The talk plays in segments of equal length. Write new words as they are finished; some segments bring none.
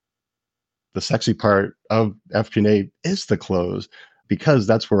the sexy part of FP&A is the close because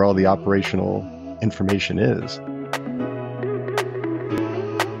that's where all the operational information is.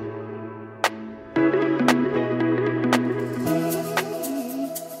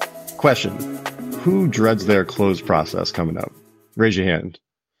 Question: who dreads their close process coming up? Raise your hand.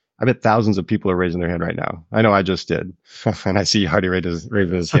 I bet thousands of people are raising their hand right now. I know I just did. And I see Hardy raising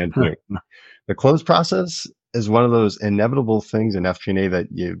his hand too. The close process is one of those inevitable things in FP&A that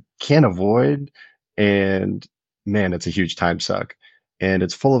you can't avoid. And man, it's a huge time suck. And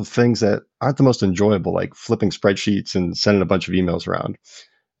it's full of things that aren't the most enjoyable, like flipping spreadsheets and sending a bunch of emails around.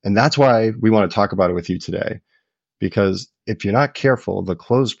 And that's why we want to talk about it with you today. Because if you're not careful, the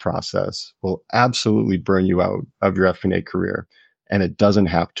close process will absolutely burn you out of your FP&A career. And it doesn't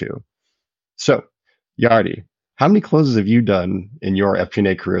have to. So, Yardi, how many closes have you done in your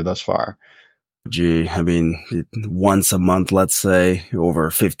FP&A career thus far? Gee, I mean, once a month, let's say, over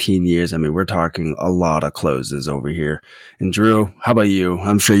 15 years. I mean, we're talking a lot of closes over here. And Drew, how about you?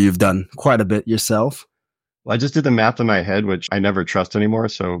 I'm sure you've done quite a bit yourself. Well, I just did the math in my head, which I never trust anymore.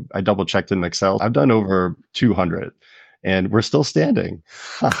 So I double checked in Excel. I've done over 200 and we're still standing.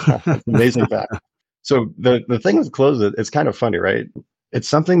 It's amazing fact. So the thing with close, it's kind of funny, right? It's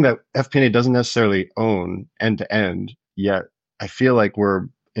something that FP&A doesn't necessarily own end to end, yet I feel like we're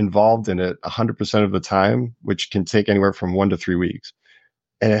involved in it 100% of the time, which can take anywhere from 1 to 3 weeks.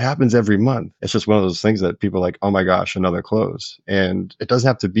 And it happens every month. It's just one of those things that people are like, oh my gosh, another close. And it doesn't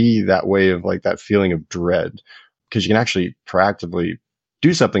have to be that way of like that feeling of dread, because you can actually proactively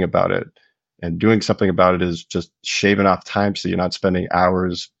do something about it. And doing something about it is just shaving off time so you're not spending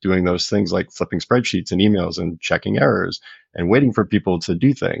hours doing those things like flipping spreadsheets and emails and checking errors and waiting for people to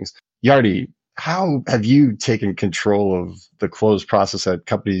do things. Yardi, how have you taken control of the close process at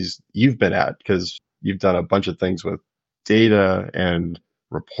companies you've been at? Because you've done a bunch of things with data and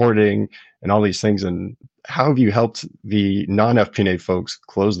reporting and all these things. And how have you helped the non-FP&A folks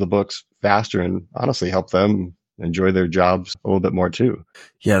close the books faster and honestly help them enjoy their jobs a little bit more too?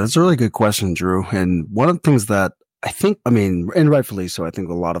 Yeah, that's a really good question, Drew. And one of the things that I think, I mean, and rightfully so, I think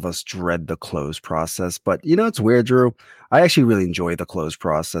a lot of us dread the close process. But you know, it's weird, Drew. I actually really enjoy the close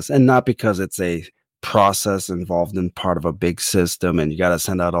process, and not because it's a process involved in part of a big system and you got to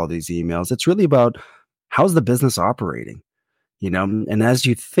send out all these emails. It's really about how's the business operating? You know, and as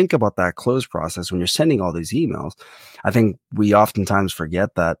you think about that close process, when you're sending all these emails, I think we oftentimes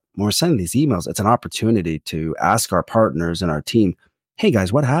forget that when we're sending these emails, it's an opportunity to ask our partners and our team, hey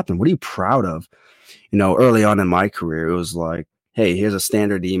guys, what happened? What are you proud of? You know, early on in my career, it was like, hey, here's a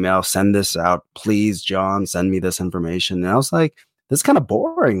standard email, send this out. Please, John, send me this information. And I was like, this is kind of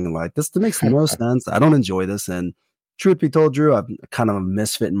boring. Like this makes no sense. I don't enjoy this. And truth be told, Drew, I'm kind of a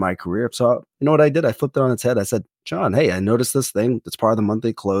misfit in my career. So you know what I did? I flipped it on its head. I said, John, hey, I noticed this thing. It's part of the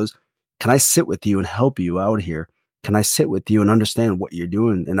monthly close. Can I sit with you and help you out here? Can I sit with you and understand what you're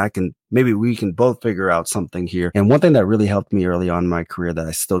doing? And maybe we can both figure out something here. And one thing that really helped me early on in my career that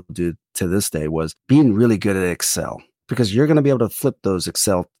I still do to this day was being really good at Excel, because you're going to be able to flip those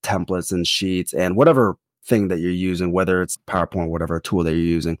Excel templates and sheets and whatever thing that you're using, whether it's PowerPoint, whatever tool that you're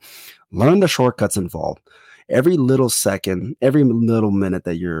using, learn the shortcuts involved. Every little second, every little minute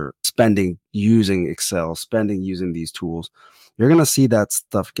that you're spending using Excel, spending using these tools, you're going to see that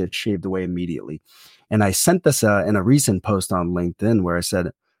stuff get shaved away immediately. And I sent this in a recent post on LinkedIn where I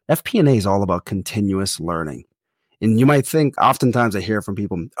said, FP&A is all about continuous learning. And you might think, oftentimes I hear from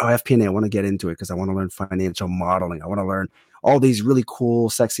people, oh, FP&A, I want to get into it because I want to learn financial modeling. I want to learn all these really cool,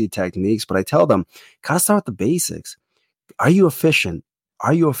 sexy techniques. But I tell them, gotta start with the basics. Are you efficient?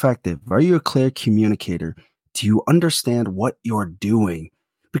 Are you effective? Are you a clear communicator? Do you understand what you're doing?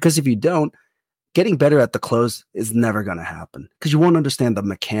 Because if you don't, getting better at the close is never going to happen because you won't understand the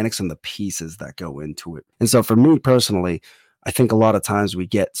mechanics and the pieces that go into it. And so for me personally, I think a lot of times we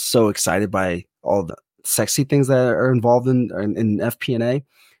get so excited by all the sexy things that are involved in FP&A,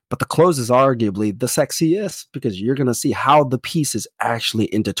 but the close is arguably the sexiest because you're going to see how the pieces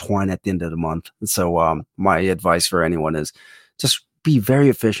actually intertwine at the end of the month. And so my advice for anyone is just be very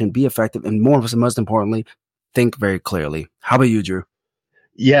efficient, be effective, and most importantly, think very clearly. How about you, Drew?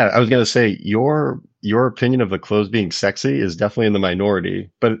 Yeah, I was going to say your opinion of the close being sexy is definitely in the minority,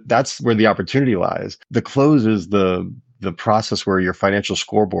 but that's where the opportunity lies. The close is the process where your financial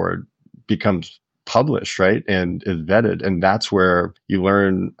scoreboard becomes published, right? And is vetted. And that's where you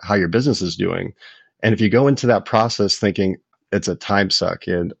learn how your business is doing. And if you go into that process thinking it's a time suck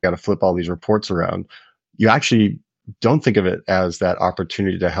and got to flip all these reports around, you actually don't think of it as that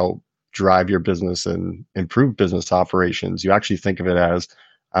opportunity to help drive your business and improve business operations. You actually think of it as,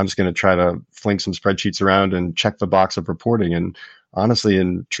 I'm just going to try to fling some spreadsheets around and check the box of reporting. And honestly,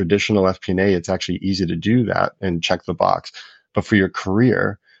 in traditional FP&A, it's actually easy to do that and check the box. But for your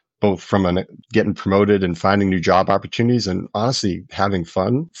career, both from getting promoted and finding new job opportunities and honestly having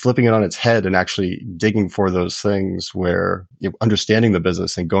fun, flipping it on its head and actually digging for those things where understanding the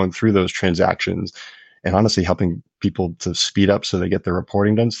business and going through those transactions and honestly helping people to speed up so they get their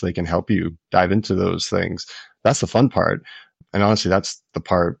reporting done so they can help you dive into those things. That's the fun part. And honestly, that's the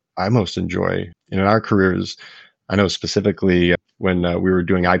part I most enjoy. And in our careers, I know specifically when we were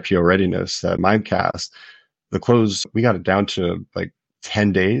doing IPO readiness at Mimecast, the close, we got it down to like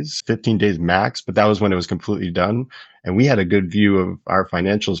 10 days, 15 days max, but that was when it was completely done. And we had a good view of our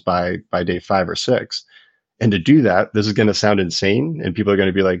financials by day 5 or 6. And to do that, this is going to sound insane, and people are going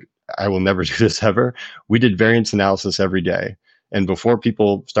to be like, I will never do this ever. We did variance analysis every day. And before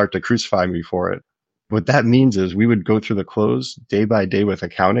people start to crucify me for it, what that means is we would go through the close day by day with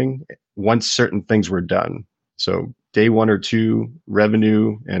accounting once certain things were done. So day 1 or 2,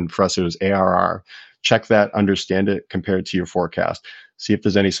 revenue, and for us, it was ARR. Check that, understand it, compare it to your forecast. See if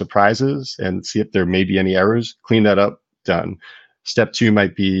there's any surprises and see if there may be any errors. Clean that up, done. Step 2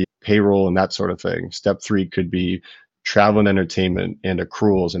 might be payroll and that sort of thing. Step 3 could be travel and entertainment and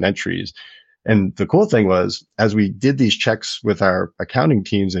accruals and entries. And the cool thing was, as we did these checks with our accounting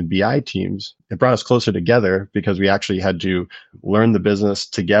teams and BI teams, it brought us closer together because we actually had to learn the business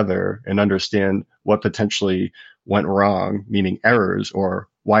together and understand what potentially went wrong, meaning errors, or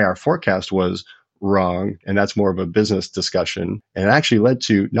why our forecast was wrong. And that's more of a business discussion. And it actually led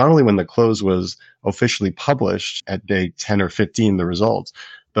to not only when the close was officially published at day 10 or 15, the results,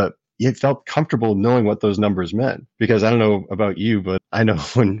 but it felt comfortable knowing what those numbers meant. Because I don't know about you, but I know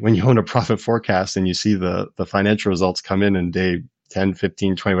when you own a profit forecast and you see the financial results come in day 10,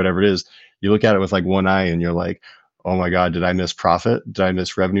 15, 20, whatever it is, you look at it with like one eye and you're like, oh my God, did I miss profit? Did I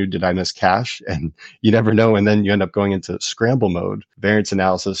miss revenue? Did I miss cash? And you never know. And then you end up going into scramble mode, variance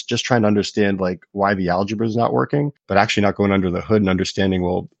analysis, just trying to understand like why the algebra is not working, but actually not going under the hood and understanding,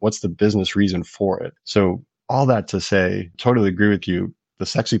 well, what's the business reason for it? So all that to say, totally agree with you. The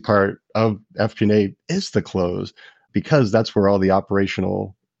sexy part of FP&A is the close because that's where all the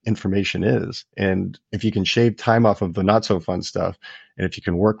operational information is. And if you can shave time off of the not so fun stuff, and if you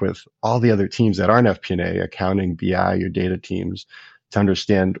can work with all the other teams that aren't FP&A, accounting, BI, your data teams, to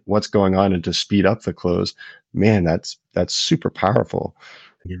understand what's going on and to speed up the close, man, that's super powerful.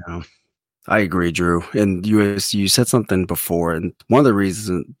 You know, I agree, Drew. And you said something before, and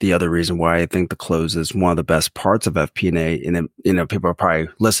the other reason why I think the close is one of the best parts of FP&A, and then, people are probably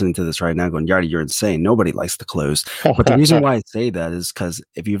listening to this right now going, Yardy, you're insane. Nobody likes the close. But the reason why I say that is because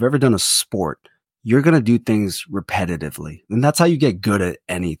if you've ever done a sport, you're going to do things repetitively. And that's how you get good at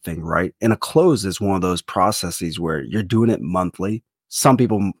anything, right? And a close is one of those processes where you're doing it monthly. Some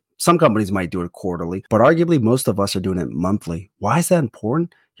companies might do it quarterly, but arguably most of us are doing it monthly. Why is that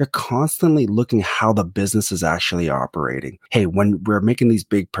important? You're constantly looking how the business is actually operating. Hey, when we're making these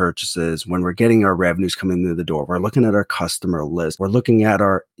big purchases, when we're getting our revenues coming through the door, we're looking at our customer list, we're looking at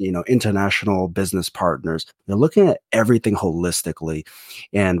our, international business partners. You're looking at everything holistically.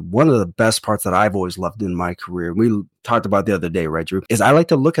 And one of the best parts that I've always loved in my career, we talked about the other day, right, Drew, is I like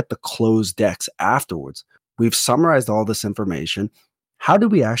to look at the closed decks afterwards. We've summarized all this information. How do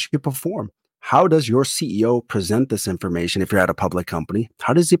we actually perform? How does your CEO present this information if you're at a public company?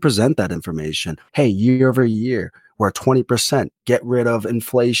 How does he present that information? Hey, year over year, we're at 20%. Get rid of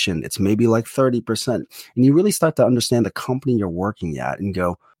inflation. It's maybe like 30%. And you really start to understand the company you're working at and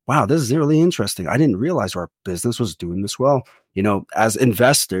go, wow, this is really interesting. I didn't realize our business was doing this well. As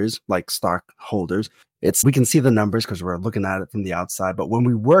investors, like stockholders, we can see the numbers because we're looking at it from the outside. But when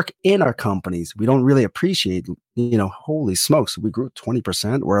we work in our companies, we don't really appreciate, holy smokes, we grew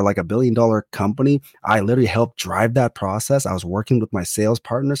 20%. We're like $1 billion company. I literally helped drive that process. I was working with my sales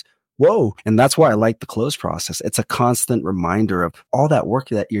partners. Whoa. And that's why I like the close process. It's a constant reminder of all that work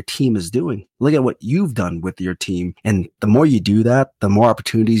that your team is doing. Look at what you've done with your team. And the more you do that, the more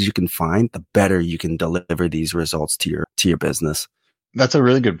opportunities you can find, the better you can deliver these results to your business. That's a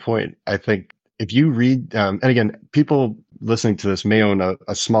really good point. I think if you read, and again, people listening to this may own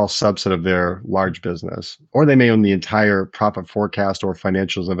a small subset of their large business, or they may own the entire profit forecast or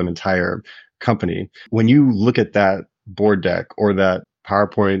financials of an entire company. When you look at that board deck or that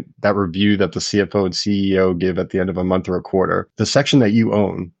PowerPoint, that review that the CFO and CEO give at the end of a month or a quarter, the section that you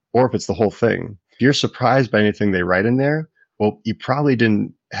own, or if it's the whole thing, if you're surprised by anything they write in there, well, you probably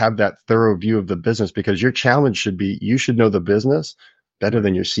didn't have that thorough view of the business because your challenge should be, you should know the business better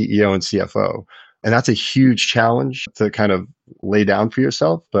than your CEO and CFO. And that's a huge challenge to kind of lay down for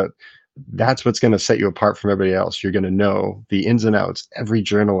yourself, but that's what's going to set you apart from everybody else. You're going to know the ins and outs, every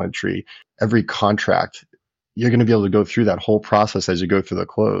journal entry, every contract. you're going to be able to go through that whole process as you go through the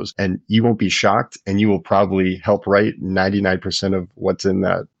close, and you won't be shocked, and you will probably help write 99% of what's in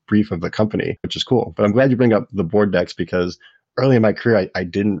that brief of the company, which is cool. But I'm glad you bring up the board decks, because early in my career, I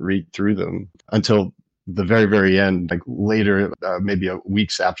didn't read through them until the very, very end, like later, maybe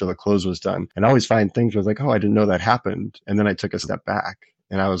weeks after the close was done. And I always find things where I was like, oh, I didn't know that happened. And then I took a step back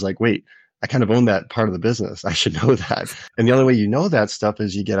and I was like, wait, I kind of own that part of the business. I should know that. And the only way you know that stuff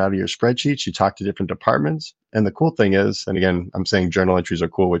is you get out of your spreadsheets, you talk to different departments. And the cool thing is, and again, I'm saying journal entries are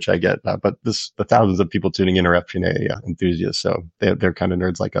cool, which I get, but the thousands of people tuning in are FP&A enthusiasts. So they're kind of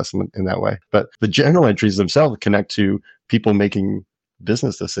nerds like us in that way. But the journal entries themselves connect to people making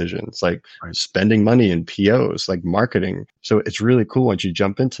business decisions, like spending money in POs, like marketing. So it's really cool once you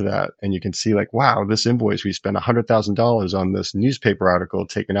jump into that and you can see like, wow, this invoice, we spent $100,000 on this newspaper article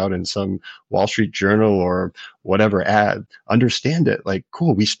taken out in some Wall Street Journal or whatever ad. Understand it. Like,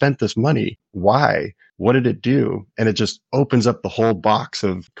 cool, we spent this money. Why? What did it do? And it just opens up the whole box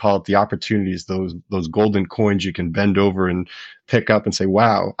of, call it the opportunities, those golden coins you can bend over and pick up and say,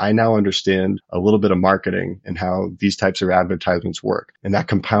 wow, I now understand a little bit of marketing and how these types of advertisements work. And that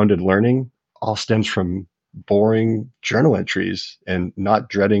compounded learning all stems from boring journal entries and not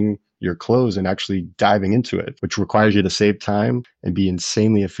dreading your close and actually diving into it, which requires you to save time and be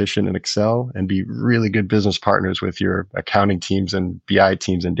insanely efficient in Excel and be really good business partners with your accounting teams and BI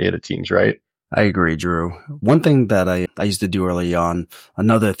teams and data teams, right? I agree, Drew. One thing that I used to do early on,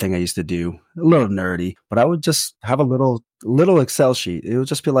 another thing I used to do, a little nerdy, but I would just have a little Excel sheet. It would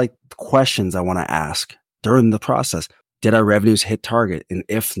just be like questions I want to ask during the process. Did our revenues hit target? And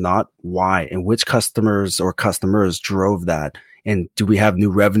if not, why? And which customers drove that? And do we have new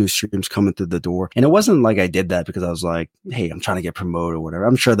revenue streams coming through the door? And it wasn't like I did that because I was like, hey, I'm trying to get promoted or whatever.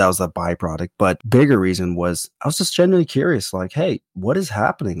 I'm sure that was a byproduct. But bigger reason was I was just genuinely curious, like, hey, what is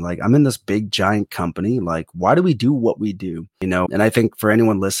happening? Like, I'm in this big, giant company. Like, why do we do what we do? You know, and I think for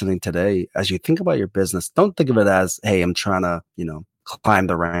anyone listening today, as you think about your business, don't think of it as, hey, I'm trying to, climb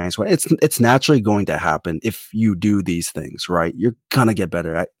the ranks. It's naturally going to happen if you do these things, right? You're gonna get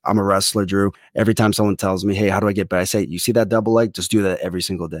better. I'm a wrestler, Drew. Every time someone tells me, hey, how do I get better? I say, you see that double leg? Just do that every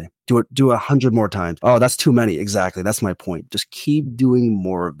single day. Do 100 more times. Oh, that's too many. Exactly. That's my point. Just keep doing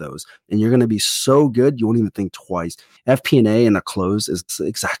more of those. And you're going to be so good, you won't even think twice. FP&A and the close is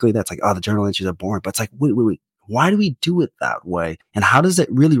exactly that. It's like, oh, the journal entries are boring. But it's like, wait. Why do we do it that way? And how does it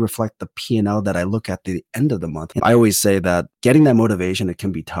really reflect the P&L that I look at the end of the month? And I always say that getting that motivation, it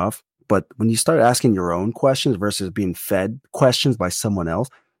can be tough. But when you start asking your own questions versus being fed questions by someone else,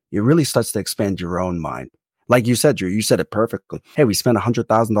 it really starts to expand your own mind. Like you said, Drew, you said it perfectly. Hey, we spent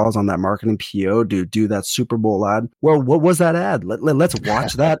 $100,000 on that marketing PO to do that Super Bowl ad. Well, what was that ad? Let's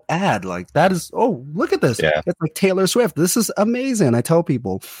watch that ad. Like that is, oh, look at this. Yeah. It's like Taylor Swift. This is amazing. I tell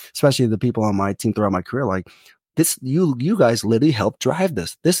people, especially the people on my team throughout my career, like this, you guys literally helped drive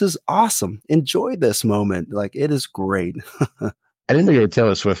this. This is awesome. Enjoy this moment. Like it is great. I didn't know you're a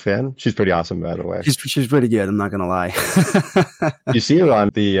Taylor Swift fan. She's pretty awesome, by the way. She's pretty good. I'm not gonna lie. You see her on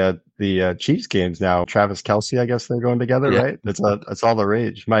the Chiefs games now. Travis Kelce, I guess they're going together, Yeah. right? It's all the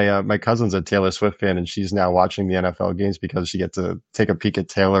rage. My cousin's a Taylor Swift fan, and she's now watching the NFL games because she gets to take a peek at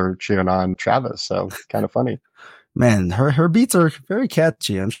Taylor cheering on Travis. So kind of funny. Man, her beats are very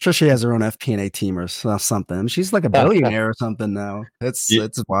catchy. I'm sure she has her own FP&A team or something. I mean, she's like a billionaire or something now. It's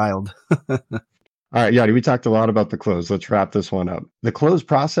wild. All right, Yadi, we talked a lot about the close. Let's wrap this one up. The close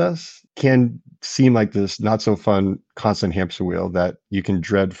process can seem like this not so fun constant hamster wheel that you can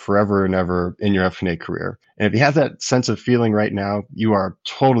dread forever and ever in your FP&A career. And if you have that sense of feeling right now, you are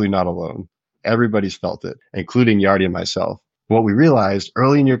totally not alone. Everybody's felt it, including Yardi and myself. What we realized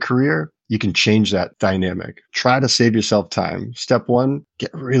early in your career, you can change that dynamic. Try to save yourself time. Step one,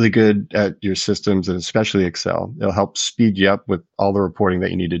 get really good at your systems and especially Excel. It'll help speed you up with all the reporting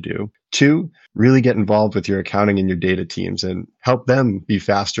that you need to do. Two, really get involved with your accounting and your data teams and help them be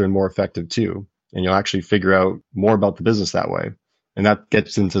faster and more effective too. And you'll actually figure out more about the business that way. And that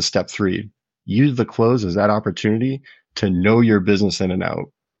gets into step three. Use the close as that opportunity to know your business in and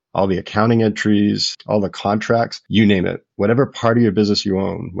out. All the accounting entries, all the contracts, you name it. Whatever part of your business you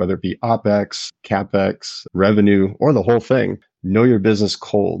own, whether it be OpEx, CapEx, revenue, or the whole thing, know your business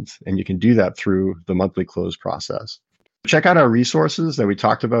cold. And you can do that through the monthly close process. Check out our resources that we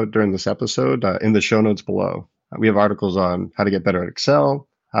talked about during this episode in the show notes below. We have articles on how to get better at Excel,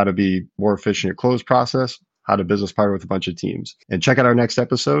 how to be more efficient in your close process, how to business partner with a bunch of teams. And check out our next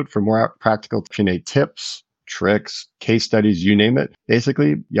episode for more practical P&A tips, tricks, case studies, you name it.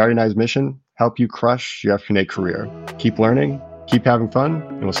 Basically, Yardi and I's mission, help you crush your FP&A career. Keep learning, keep having fun,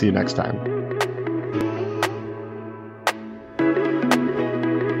 and we'll see you next time.